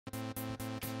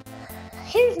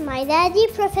Here's my daddy,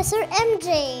 Professor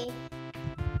MJ.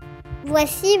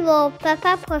 Voici mon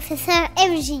papa, Professor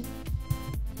MJ.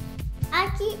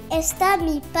 Aquí está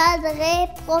mi padre,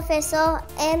 Professor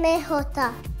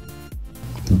MJ.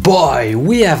 Boy,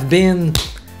 we have been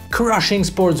crushing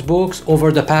sportsbooks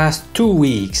over the past 2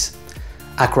 weeks.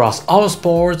 Across all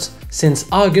sports, since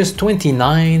August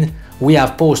 29, we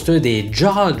have posted a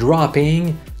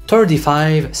jaw-dropping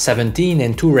 35, 17,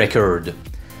 and 2 record.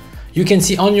 You can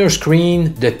see on your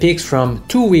screen the picks from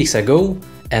 2 weeks ago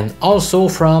and also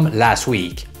from last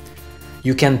week.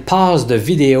 You can pause the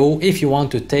video if you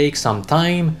want to take some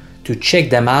time to check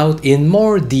them out in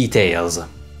more details.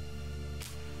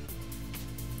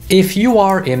 If you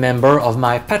are a member of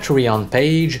my Patreon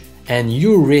page and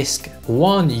you risk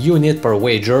 1 unit per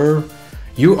wager,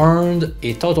 you earned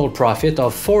a total profit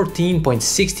of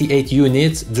 14.68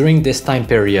 units during this time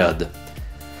period.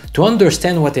 To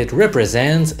understand what it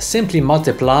represents, simply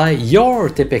multiply your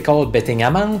typical betting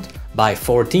amount by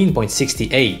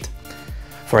 14.68.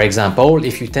 For example,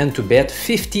 if you tend to bet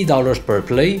 $50 per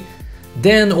play,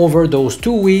 then over those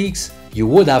 2 weeks, you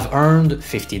would have earned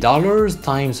 $50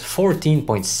 times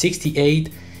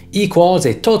 14.68 equals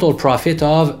a total profit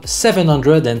of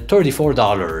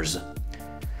 $734.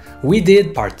 We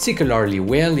did particularly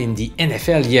well in the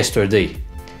NFL yesterday.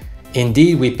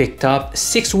 Indeed, we picked up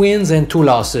 6 wins and 2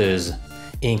 losses,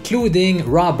 including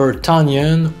Robert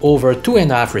Tonyan over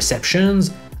 2.5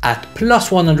 receptions at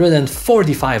plus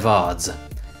 145 odds.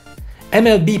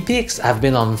 MLB picks have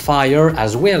been on fire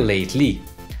as well lately.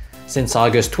 Since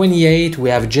August 28, we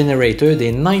have generated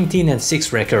a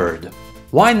 19-6 record.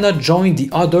 Why not join the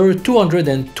other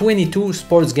 222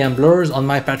 sports gamblers on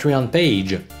my Patreon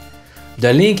page?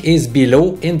 The link is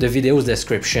below in the video's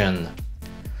description.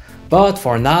 But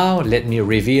for now, let me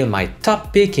reveal my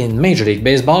top pick in Major League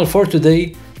Baseball for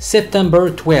today, September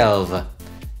 12.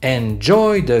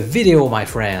 Enjoy the video, my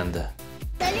friend!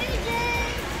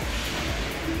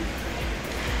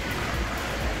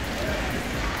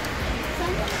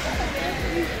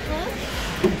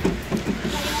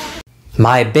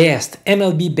 My best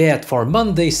MLB bet for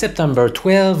Monday, September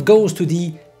 12 goes to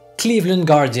the Cleveland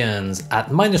Guardians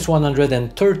at minus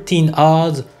 113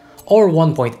 odds or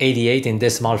 1.88 in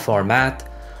decimal format,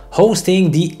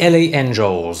 hosting the LA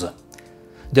Angels.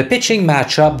 The pitching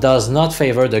matchup does not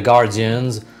favor the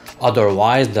Guardians,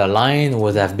 otherwise the line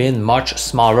would have been much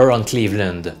smaller on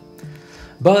Cleveland.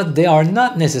 But they are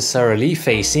not necessarily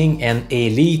facing an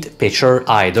elite pitcher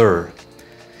either.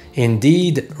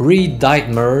 Indeed, Reed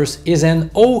Dietmers is an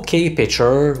okay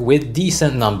pitcher with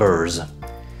decent numbers.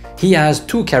 He has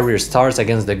 2 career starts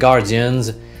against the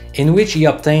Guardians, in which he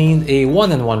obtained a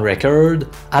 1-1 record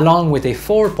along with a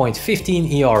 4.15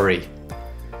 ERA.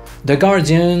 The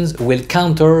Guardians will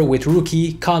counter with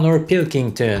rookie Connor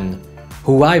Pilkington,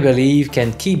 who I believe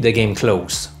can keep the game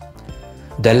close.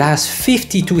 The last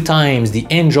 52 times the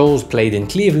Angels played in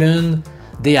Cleveland,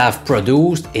 they have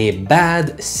produced a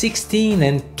bad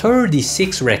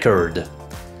 16-36 record.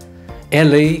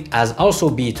 LA has also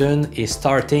beaten a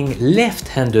starting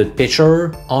left-handed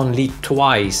pitcher only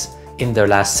twice in their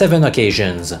last 7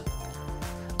 occasions.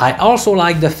 I also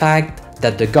like the fact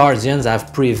that the Guardians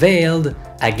have prevailed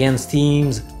against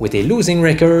teams with a losing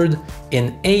record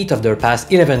in 8 of their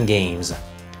past 11 games.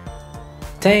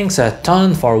 Thanks a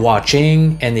ton for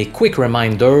watching, and a quick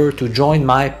reminder to join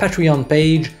my Patreon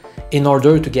page in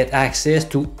order to get access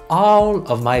to all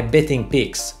of my betting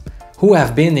picks, who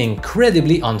have been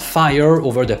incredibly on fire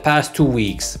over the past 2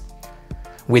 weeks.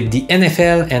 With the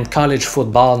NFL and college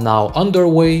football now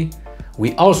underway,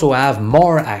 we also have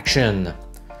more action.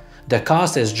 The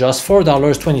cost is just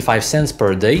 $4.25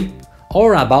 per day,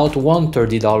 or about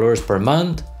 $130 per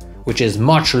month, which is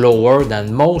much lower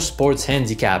than most sports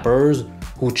handicappers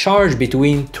who charge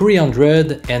between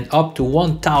 $300 and up to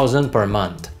 $1,000 per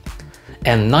month.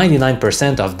 And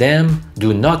 99% of them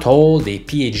do not hold a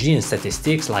PhD in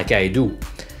statistics like I do,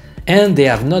 and they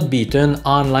have not beaten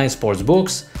online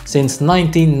sportsbooks since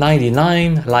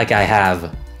 1999 like I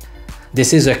have.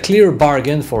 This is a clear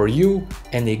bargain for you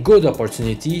and a good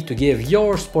opportunity to give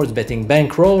your sports betting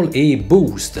bankroll a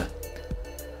boost.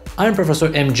 I'm Professor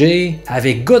MJ, have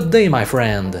a good day, my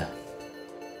friend!